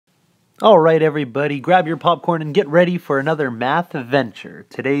All right, everybody, grab your popcorn and get ready for another math adventure.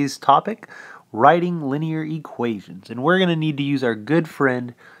 Today's topic, writing linear equations. And we're going to need to use our good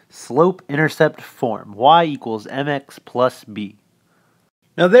friend slope-intercept form, y equals mx plus b.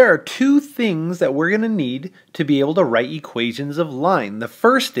 Now there are two things that we're going to need to be able to write equations of line. The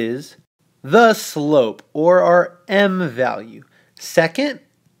first is the slope, or our m value. Second,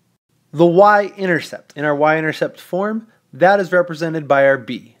 the y-intercept. In our y-intercept form, that is represented by our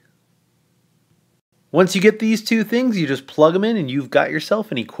b. Once you get these two things, you just plug them in and you've got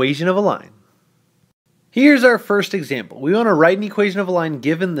yourself an equation of a line. Here's our first example. We want to write an equation of a line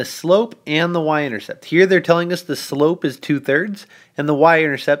given the slope and the y-intercept. Here they're telling us the slope is 2/3 and the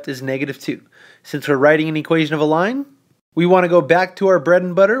y-intercept is -2. Since we're writing an equation of a line, we want to go back to our bread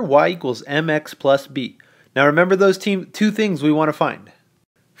and butter, y equals mx plus b. Now remember those two things we want to find.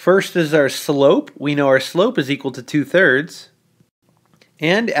 First is our slope. We know our slope is equal to 2/3.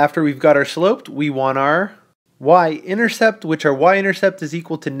 And after we've got our slope, we want our y-intercept, which our y-intercept is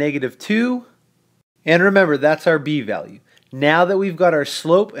equal to -2. And remember, that's our b value. Now that we've got our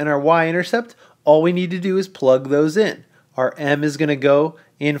slope and our y-intercept, all we need to do is plug those in. Our m is going to go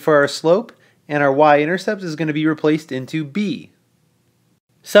in for our slope, and our y-intercept is going to be replaced into b.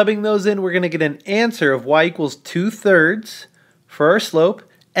 Subbing those in, we're going to get an answer of y equals 2/3 for our slope,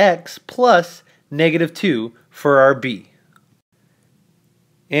 x plus -2 for our b.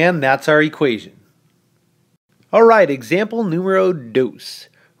 And that's our equation. Alright, example numero dos.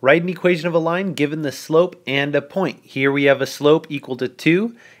 Write an equation of a line given the slope and a point. Here we have a slope equal to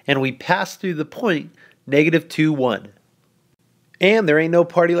 2, and we pass through the point -2, 1. And there ain't no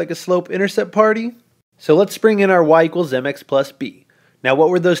party like a slope-intercept party. So let's bring in our y equals mx plus b. Now what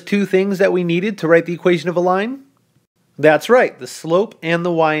were those two things that we needed to write the equation of a line? That's right, the slope and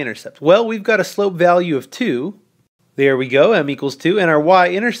the y-intercept. Well, we've got a slope value of 2. There we go, m equals 2, and our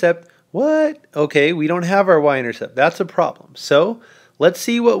y-intercept, what? Okay, we don't have our y-intercept. That's a problem. So let's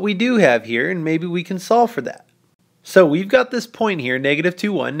see what we do have here, and maybe we can solve for that. So we've got this point here,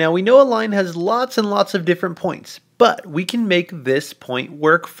 -2, 1. Now we know a line has lots and lots of different points, but we can make this point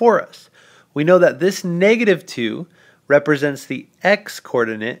work for us. We know that this -2 represents the x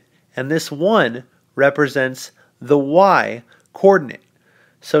coordinate, and this 1 represents the y coordinate.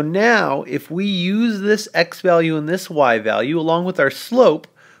 So now, if we use this x value and this y value along with our slope,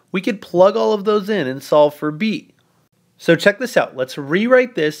 we could plug all of those in and solve for b. So check this out. Let's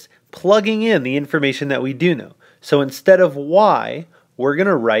rewrite this, plugging in the information that we do know. So instead of y, we're going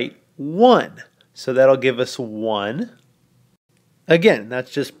to write 1. So that'll give us 1. Again,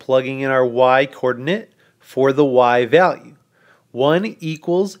 that's just plugging in our y coordinate for the y value. 1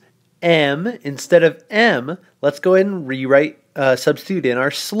 equals m. Instead of m, let's go ahead and substitute in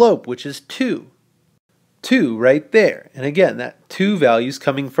our slope, which is 2. 2 right there. And again, that 2 value is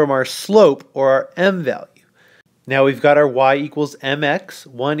coming from our slope, or our m value. Now we've got our y equals mx.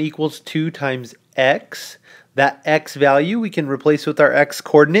 1 equals 2 times x. That x value we can replace with our x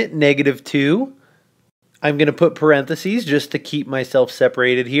coordinate, -2. I'm going to put parentheses just to keep myself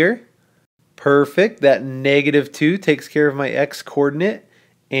separated here. Perfect. That -2 takes care of my x coordinate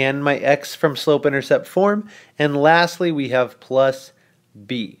and my x from slope-intercept form. And lastly, we have plus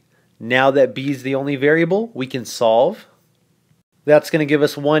b. Now that b is the only variable, we can solve. That's going to give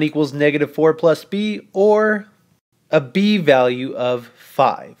us 1 equals -4 plus b, or a b value of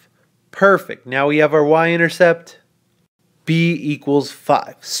 5. Perfect. Now we have our y-intercept. b equals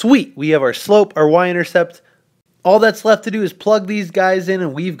 5. Sweet. We have our slope, our y-intercept. All that's left to do is plug these guys in,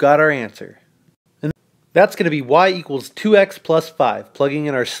 and we've got our answer. That's going to be y equals 2x plus 5, plugging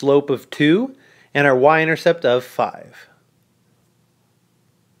in our slope of 2 and our y-intercept of 5.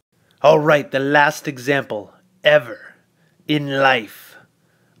 Alright, the last example ever in life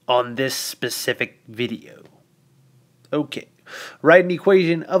on this specific video. Okay, write an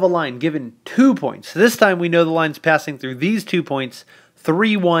equation of a line given 2 points. So this time we know the line's passing through these 2 points,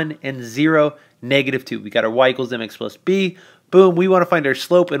 3, 1, and 0, -2. We got our y equals mx plus b. Boom, we want to find our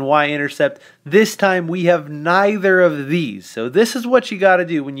slope and y-intercept. This time we have neither of these. So this is what you got to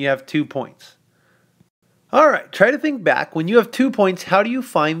do when you have 2 points. Alright, try to think back. When you have 2 points, how do you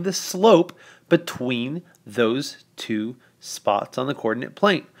find the slope between those 2 spots on the coordinate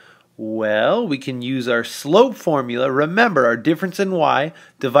plane? Well, we can use our slope formula. Remember, our difference in y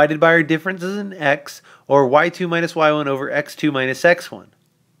divided by our differences in x, or y2 minus y1 over x2 minus x1.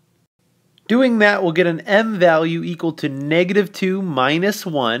 Doing that, we'll get an m value equal to -2 minus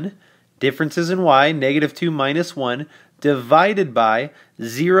 1, differences in y, -2 minus 1, divided by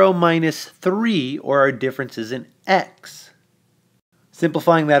 0 minus 3, or our differences in x.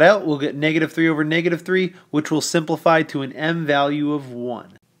 Simplifying that out, we'll get -3 over -3, which will simplify to an m value of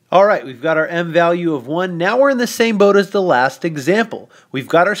 1. All right, we've got our m value of 1. Now we're in the same boat as the last example. We've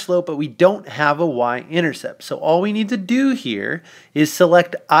got our slope, but we don't have a y-intercept. So all we need to do here is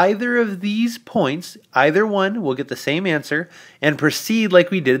select either of these points, either one, we'll get the same answer, and proceed like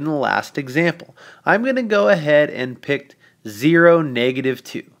we did in the last example. I'm going to go ahead and pick 0,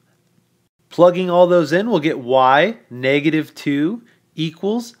 -2. Plugging all those in, we'll get y, -2,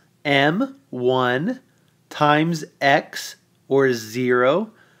 equals m1 times x, or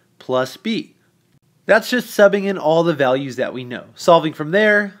 0, plus b. That's just subbing in all the values that we know. Solving from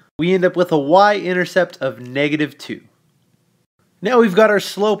there, we end up with a y-intercept of -2. Now we've got our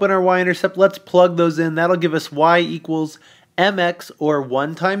slope and our y-intercept. Let's plug those in. That'll give us y equals mx, or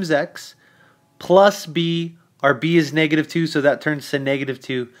 1 times x, plus b. Our b is -2, so that turns to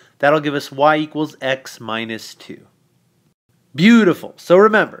 -2. That'll give us y equals x minus 2. Beautiful. So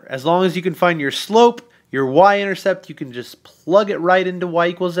remember, as long as you can find your slope, your y-intercept, you can just plug it right into y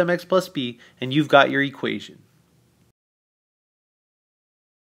equals mx plus b, and you've got your equation.